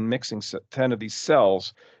 10 of these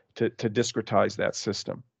cells to discretize that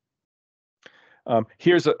system.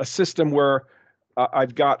 Here's a system where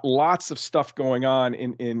I've got lots of stuff going on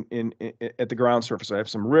at the ground surface. I have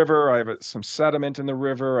some river, I have some sediment in the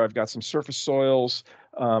river, I've got some surface soils,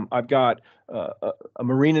 I've got a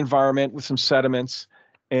marine environment with some sediments,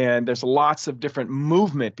 and there's lots of different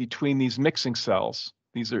movement between these mixing cells.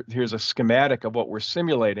 Here's a schematic of what we're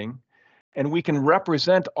simulating, and we can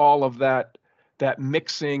represent all of that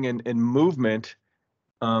mixing and movement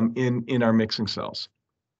in our mixing cells.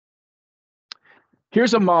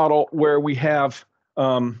 Here's a model where we have,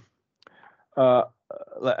 let's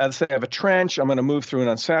say I have a trench. I'm going to move through an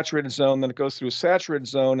unsaturated zone, then it goes through a saturated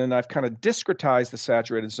zone, and I've kind of discretized the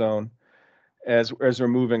saturated zone as we're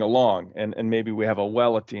moving along, and maybe we have a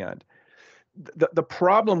well at the end. The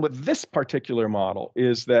problem with this particular model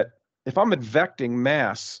is that if I'm advecting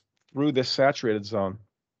mass through this saturated zone,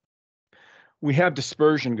 we have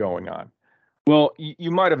dispersion going on. Well,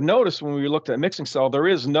 you might have noticed when we looked at mixing cell, there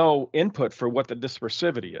is no input for what the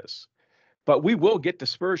dispersivity is. But we will get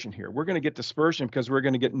dispersion here. We're going to get dispersion because we're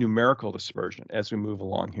going to get numerical dispersion as we move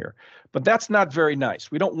along here. But that's not very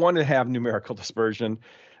nice. We don't want to have numerical dispersion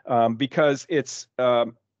because it's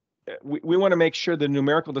we want to make sure the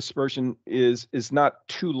numerical dispersion is not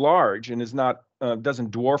too large and is not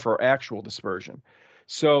doesn't dwarf our actual dispersion.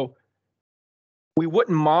 So we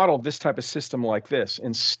wouldn't model this type of system like this.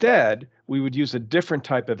 Instead, we would use a different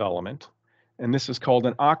type of element, and this is called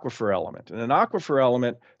an aquifer element. And an aquifer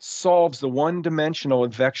element solves the one-dimensional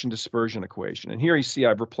advection dispersion equation. And here you see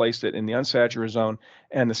I've replaced it in the unsaturated zone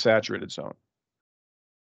and the saturated zone.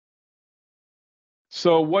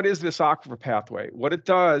 So what is this aquifer pathway? What it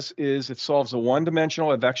does is it solves a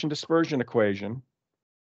one-dimensional advection dispersion equation,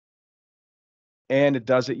 and it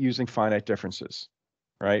does it using finite differences.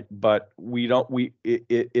 Right, but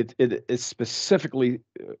it specifically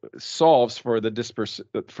solves for the dispersion,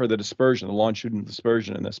 the longitudinal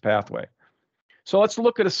dispersion in this pathway. So let's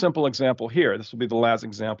look at a simple example here. This will be the last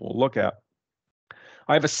example we'll look at.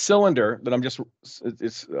 I have a cylinder that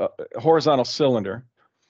it's a horizontal cylinder.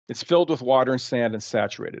 It's filled with water and sand and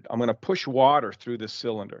saturated. I'm going to push water through this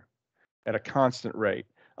cylinder at a constant rate.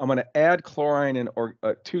 I'm going to add chlorine and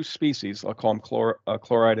two species. I'll call them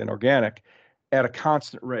chloride and organic, at a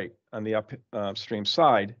constant rate on the upstream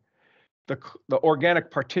side. The organic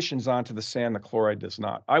partitions onto the sand, the chloride does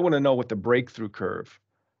not. I want to know what the breakthrough curve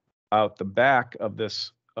out the back of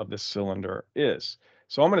this cylinder is.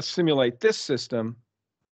 So I'm going to simulate this system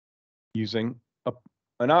using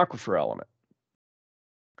an aquifer element.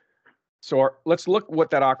 So let's look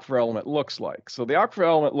what that aquifer element looks like. So the aquifer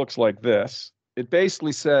element looks like this. It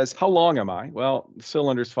basically says, how long am I? Well, the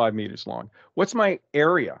cylinder is 5 meters long. What's my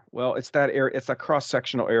area? Well, it's that area. It's a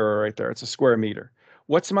cross-sectional area right there. It's a square meter.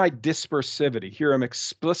 What's my dispersivity? Here I'm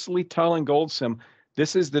explicitly telling GoldSim,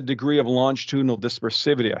 this is the degree of longitudinal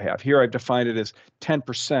dispersivity I have. Here I've defined it as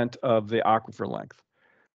 10% of the aquifer length.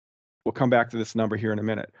 We'll come back to this number here in a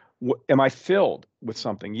minute. Am I filled with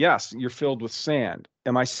something? Yes, you're filled with sand.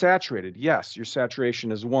 Am I saturated? Yes, your saturation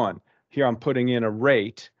is 1. Here I'm putting in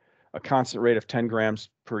a constant rate of 10 grams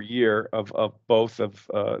per year of both of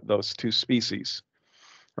those two species,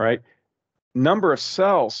 right? Number of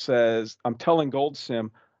cells says, I'm telling GoldSim,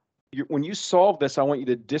 when you solve this, I want you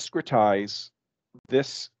to discretize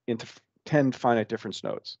this into 10 finite difference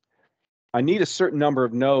nodes. I need a certain number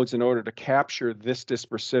of nodes in order to capture this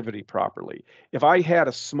dispersivity properly. If I had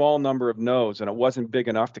a small number of nodes and it wasn't big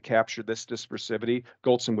enough to capture this dispersivity,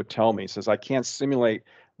 GoldSim would tell me, he says, I can't simulate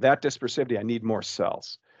that dispersivity, I need more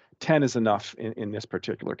cells. 10 is enough in this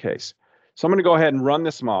particular case. So I'm going to go ahead and run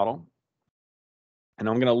this model, and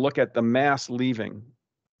I'm going to look at the mass leaving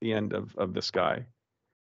the end of this guy.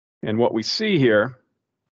 And what we see here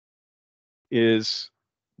is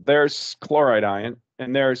there's chloride ion,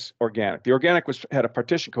 and there's organic. The organic had a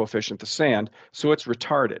partition coefficient, the sand, so it's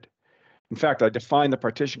retarded. In fact, I defined the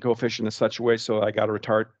partition coefficient in such a way so I got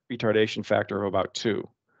a retardation factor of about 2.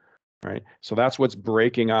 Right? So that's what's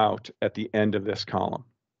breaking out at the end of this column.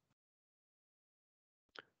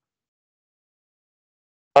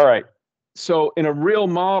 All right. So in a real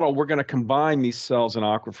model, we're going to combine these cells and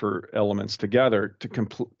aquifer elements together to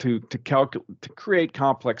create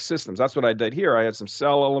complex systems. That's what I did here. I had some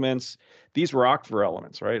cell elements. These were aquifer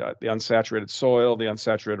elements, right? The unsaturated soil, the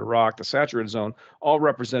unsaturated rock, the saturated zone, all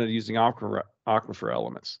represented using aquifer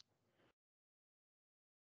elements.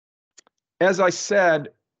 As I said,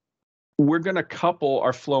 we're going to couple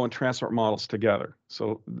our flow and transport models together.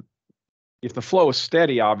 So if the flow is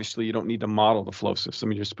steady, obviously you don't need to model the flow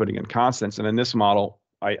system. You're just putting in constants. And in this model,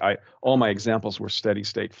 all my examples were steady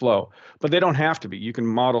state flow, but they don't have to be. You can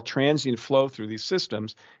model transient flow through these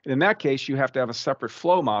systems. And in that case, you have to have a separate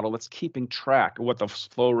flow model that's keeping track of what the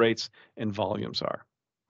flow rates and volumes are.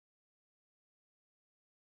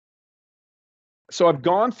 So I've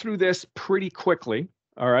gone through this pretty quickly,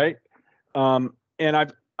 all right? And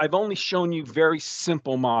I've only shown you very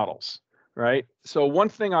simple models. Right. So one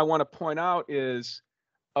thing I want to point out is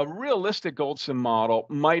a realistic GoldSim model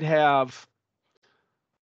might have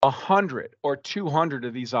 100 or 200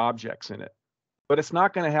 of these objects in it, but it's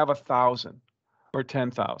not going to have 1,000 or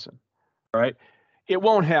 10,000. Right. It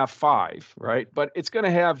won't have 5. Right. But it's going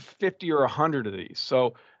to have 50 or 100 of these.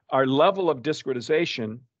 So our level of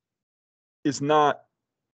discretization is not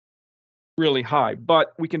really high,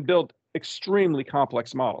 but we can build extremely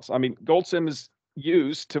complex models. I mean, GoldSim is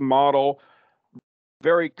used to model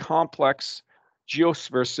very complex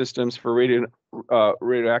geosphere systems for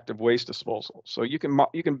radioactive waste disposal. So you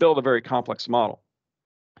can build a very complex model.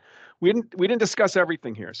 We didn't discuss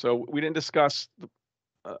everything here. So we didn't discuss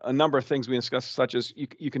a number of things we discussed, such as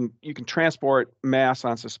you can transport mass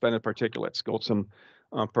on suspended particulates. GoldSim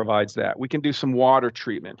provides that. We can do some water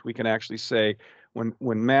treatment. We can actually say when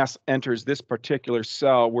mass enters this particular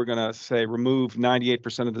cell, we're going to say remove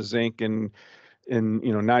 98% of the zinc and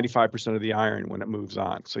 95% of the iron when it moves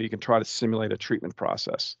on. So you can try to simulate a treatment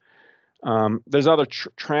process. There's other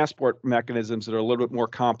transport mechanisms that are a little bit more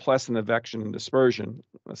complex than advection and dispersion.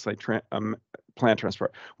 Let's say plant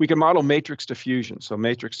transport. We can model matrix diffusion. So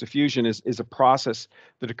matrix diffusion is a process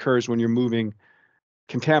that occurs when you're moving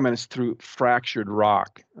contaminants through fractured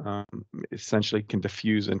rock. Essentially can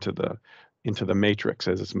diffuse into the matrix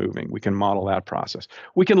as it's moving. We can model that process.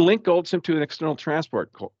 We can link GoldSim to an external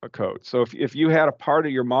transport code. So if you had a part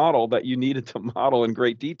of your model that you needed to model in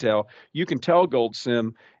great detail, you can tell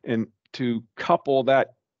GoldSim and to couple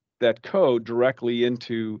that code directly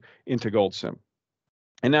into GoldSim.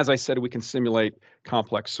 And as I said, we can simulate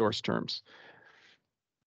complex source terms.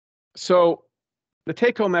 So the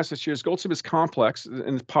take-home message here is GoldSim is complex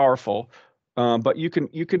and powerful, but you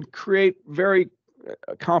can create very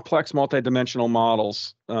complex multidimensional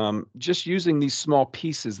models just using these small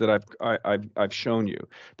pieces that I've shown you.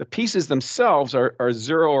 The pieces themselves are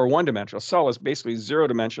 0 or 1-dimensional. A cell is basically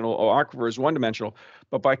 0-dimensional, or aquifer is 1-dimensional,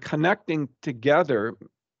 but by connecting together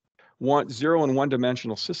 0 and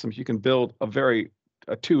 1-dimensional systems, you can build a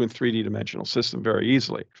 2 and 3D dimensional system very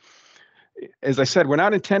easily. As I said, we're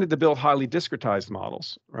not intended to build highly discretized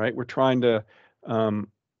models, right? We're trying to, and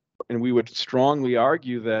we would strongly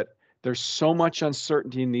argue that there's so much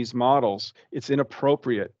uncertainty in these models, it's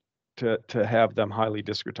inappropriate to have them highly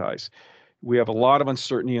discretized. We have a lot of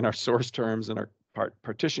uncertainty in our source terms and our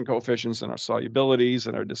partition coefficients and our solubilities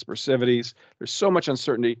and our dispersivities. There's so much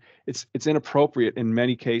uncertainty. It's inappropriate in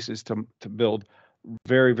many cases to build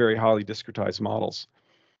very, very highly discretized models.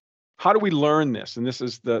 How do we learn this? And this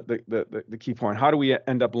is the key point. How do we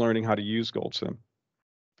end up learning how to use GoldSim?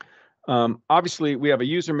 Obviously, we have a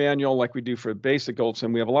user manual like we do for basic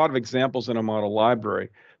GoldSim. We have a lot of examples in a model library.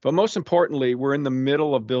 But most importantly, we're in the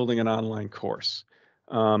middle of building an online course.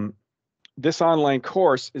 This online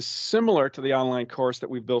course is similar to the online course that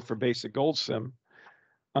we built for basic GoldSim,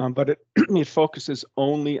 but it focuses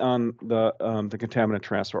only on the contaminant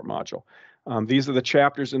transport module. These are the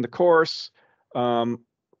chapters in the course.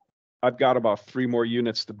 I've got about 3 more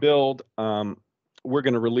units to build. We're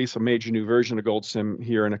going to release a major new version of GoldSim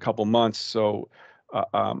here in a couple months, so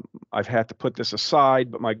I've had to put this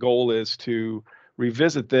aside, but my goal is to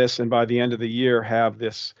revisit this and by the end of the year have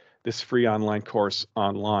this free online course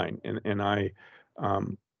online. And I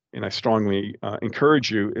strongly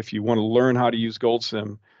encourage you, if you want to learn how to use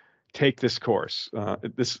GoldSim, take this course.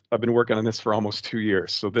 I've been working on this for almost 2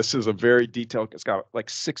 years, so this is a very detailed. It's got like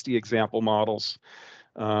 60 example models,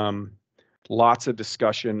 lots of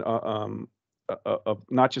discussion of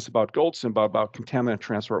not just about GoldSim, but about contaminant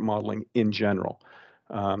transport modeling in general.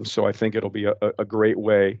 So I think it'll be a great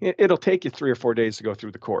way. It'll take you 3 or 4 days to go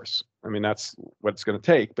through the course. I mean, that's what it's going to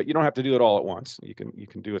take, but you don't have to do it all at once. You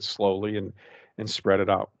can do it slowly and spread it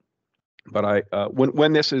out. But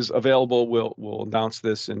when this is available, we'll announce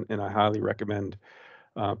this, and I highly recommend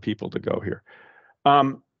people to go here.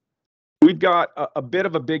 We've got a bit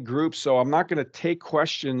of a big group, so I'm not going to take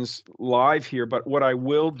questions live here, but what I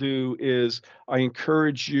will do is I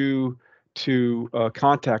encourage you to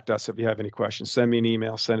contact us if you have any questions. Send me an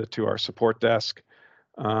email, send it to our support desk,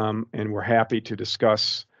 and we're happy to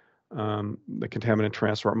discuss the contaminant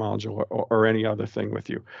transport module or any other thing with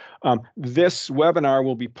you. This webinar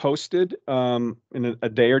will be posted in a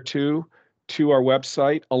day or two to our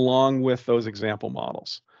website along with those example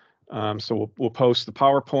models. So we'll post the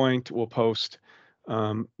PowerPoint, we'll post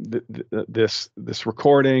this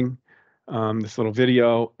recording, this little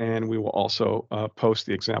video, and we will also post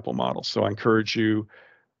the example model. So I encourage you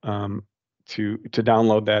to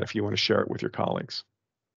download that if you want to share it with your colleagues.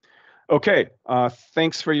 Okay,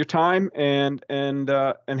 thanks for your time, and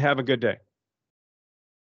have a good day.